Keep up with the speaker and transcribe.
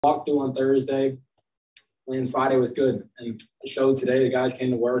walked through on Thursday, and Friday was good. And it showed today. The guys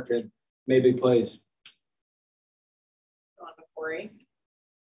came to work and made big plays. On to Corey.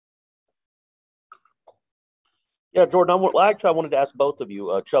 Yeah, Jordan, I wanted to ask both of you,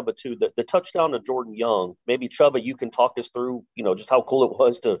 Chubba, too, the touchdown to Jordan Young. Maybe, Chubba, you can talk us through, just how cool it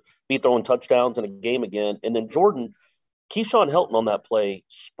was to be throwing touchdowns in a game again. And then, Jordan, Keyshawn Helton on that play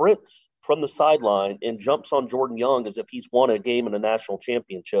sprints from the sideline and jumps on Jordan Young as if he's won a game in a national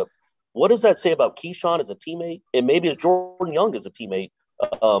championship. What does that say about Keyshawn as a teammate, and maybe as Jordan Young as a teammate,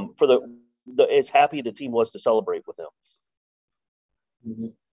 for as happy the team was to celebrate with him? Mm-hmm.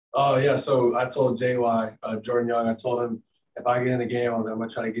 Oh, yeah. So I told JY, Jordan Young, I told him, if I get in the game, I'm going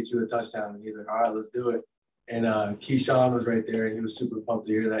to try to get you a touchdown. And he's like, all right, let's do it. And Keyshawn was right there, and he was super pumped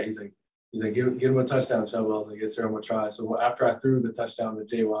to hear that. He's like, give him a touchdown, Chubba. I was like, yes, sir, I'm going to try. So after I threw the touchdown to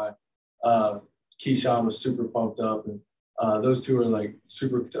JY, Keyshawn was super pumped up. And those two are, like,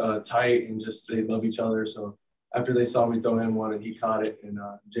 super tight, and just they love each other. So after they saw me throw him one, and he caught it, and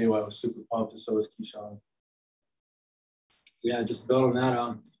JY was super pumped, and so was Keyshawn. Yeah, just building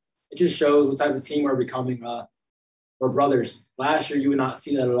that. It just shows what type of team we're becoming. We're brothers. Last year, you would not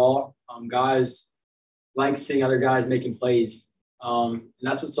see that at all. Guys like seeing other guys making plays. And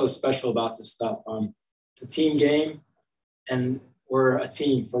that's what's so special about this stuff. It's a team game, and we're a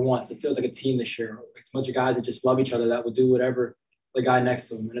team for once. It feels like a team this year. It's a bunch of guys that just love each other, that will do whatever the guy next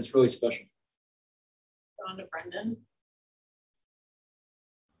to them, and it's really special. On to Brendan.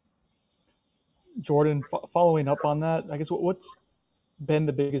 Jordan, following up on that, I guess what's been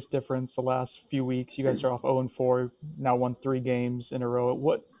the biggest difference the last few weeks? You guys are off 0-4, now won 3 games in a row.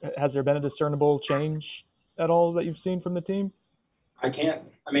 What has there been a discernible change at all that you've seen from the team? Guys,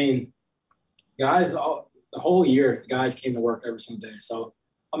 the whole year, the guys came to work every single day. So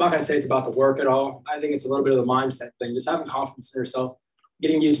I'm not going to say it's about the work at all. I think it's a little bit of the mindset thing, just having confidence in yourself,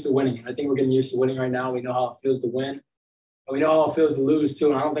 getting used to winning. I think we're getting used to winning right now. We know how it feels to win. And we know how it feels to lose, too.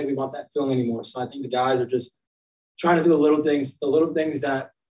 And I don't think we want that feeling anymore. So I think the guys are just trying to do the little things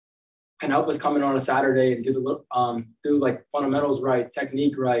that can help us come in on a Saturday and do like fundamentals right,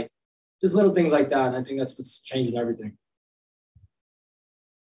 technique right, just little things like that. And I think that's what's changing everything.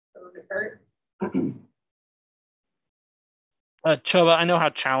 Chubba, I know how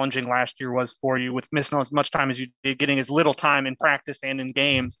challenging last year was for you with missing as much time as you did, getting as little time in practice and in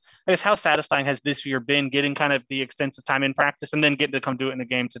games. I guess how satisfying has this year been, getting kind of the extensive time in practice and then getting to come do it in the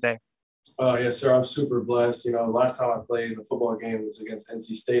game today? Yes, sir. I'm super blessed. Last time I played a football game was against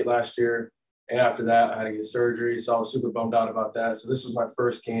NC State last year. And after that, I had to get surgery. So I was super bummed out about that. So this was my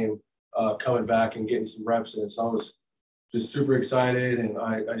first game coming back and getting some reps in. So I was just super excited. And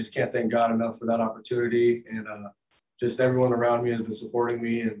I just can't thank God enough for that opportunity. And just everyone around me has been supporting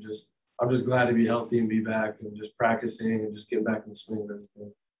me. And I'm just glad to be healthy and be back and just practicing and just getting back in the swing of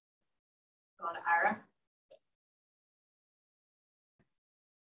everything. On to Ira.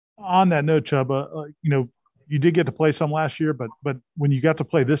 On that note, Chubba, you did get to play some last year, but when you got to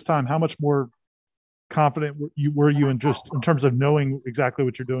play this time, how much more confident were you in terms of knowing exactly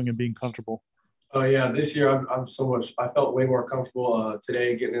what you're doing and being comfortable? Oh yeah, this year I felt way more comfortable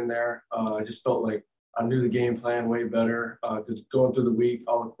today getting in there. I just felt like I knew the game plan way better because going through the week,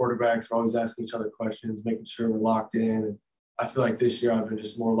 all the quarterbacks were always asking each other questions, making sure we're locked in. And I feel like this year I've been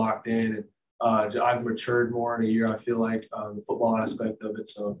just more locked in, and I've matured more in a year. I feel like the football aspect of it.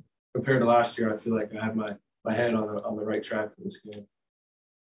 So compared to last year, I feel like I had my head on the right track for this game.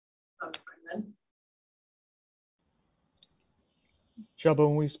 Chubba,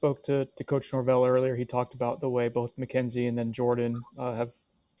 when we spoke to Coach Norvell earlier, he talked about the way both McKenzie and then Jordan have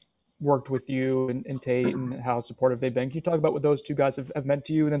worked with you and Tate and how supportive they've been. Can you talk about what those two guys have meant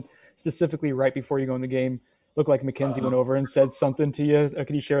to you? And then specifically right before you go in the game, looked like McKenzie went over and said something to you.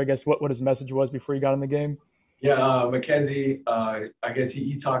 Can you share, I guess, what his message was before you got in the game? Yeah, McKenzie, I guess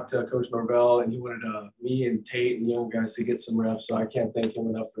he talked to Coach Norvell, and he wanted me and Tate and the young guys to get some reps, so I can't thank him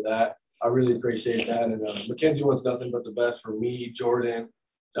enough for that. I really appreciate that. And McKenzie wants nothing but the best for me, Jordan,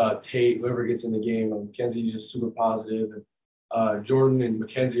 Tate, whoever gets in the game. McKenzie is just super positive. And Jordan and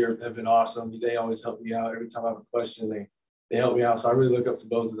McKenzie have been awesome. They always help me out. Every time I have a question, they help me out. So I really look up to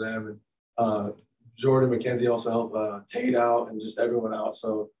both of them. And Jordan, McKenzie also help Tate out and just everyone out.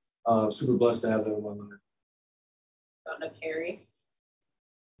 So super blessed to have them on there. On to Perry.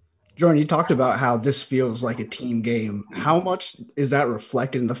 Jordan, you talked about how this feels like a team game. How much is that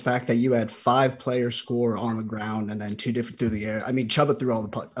reflected in the fact that you had 5 players score on the ground and then 2 different through the air? I mean, Chubba threw all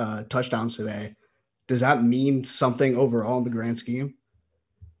the touchdowns today. Does that mean something overall in the grand scheme?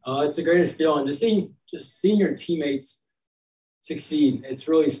 It's the greatest feeling. Just seeing your teammates succeed. It's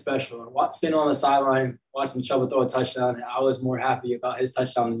really special. Standing on the sideline, watching Chubba throw a touchdown, I was more happy about his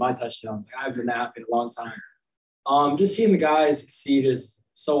touchdown than my touchdowns. Like, I've been happy in a long time. Just seeing the guys succeed is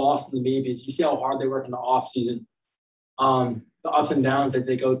so awesome to me because you see how hard they work in the off season. The ups and downs that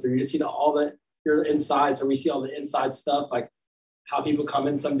they go through. You just see your inside. So we see all the inside stuff, like how people come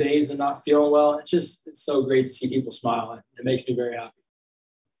in some days and not feeling well. It's so great to see people smile. It makes me very happy.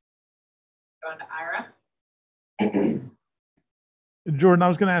 Going to Ira. Jordan, I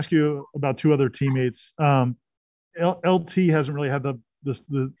was going to ask you about two other teammates. LT hasn't really had the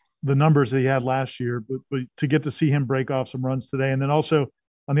numbers that he had last year, but to get to see him break off some runs today. And then also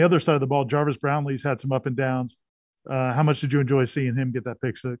on the other side of the ball, Jarvis Brownlee's had some up and downs. How much did you enjoy seeing him get that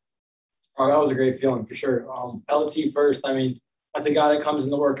pick six? Oh, that was a great feeling for sure. LT first, I mean, that's a guy that comes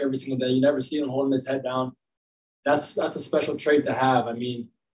into work every single day. You never see him holding his head down. That's a special trait to have. I mean,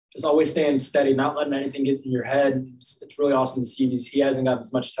 just always staying steady, not letting anything get in your head. It's really awesome to see. He hasn't got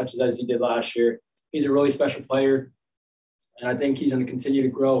as much touches as he did last year. He's a really special player, and I think he's going to continue to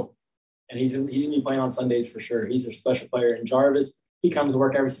grow. And he's going to be playing on Sundays for sure. He's a special player. And Jarvis, he comes to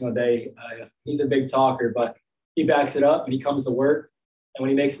work every single day. He's a big talker, but he backs it up and he comes to work. And when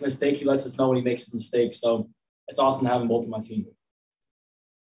he makes a mistake, he lets us know when he makes a mistake. So it's awesome to have them both on my team.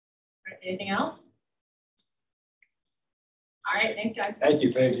 Anything else? All right, thank you guys. Thank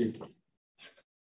you.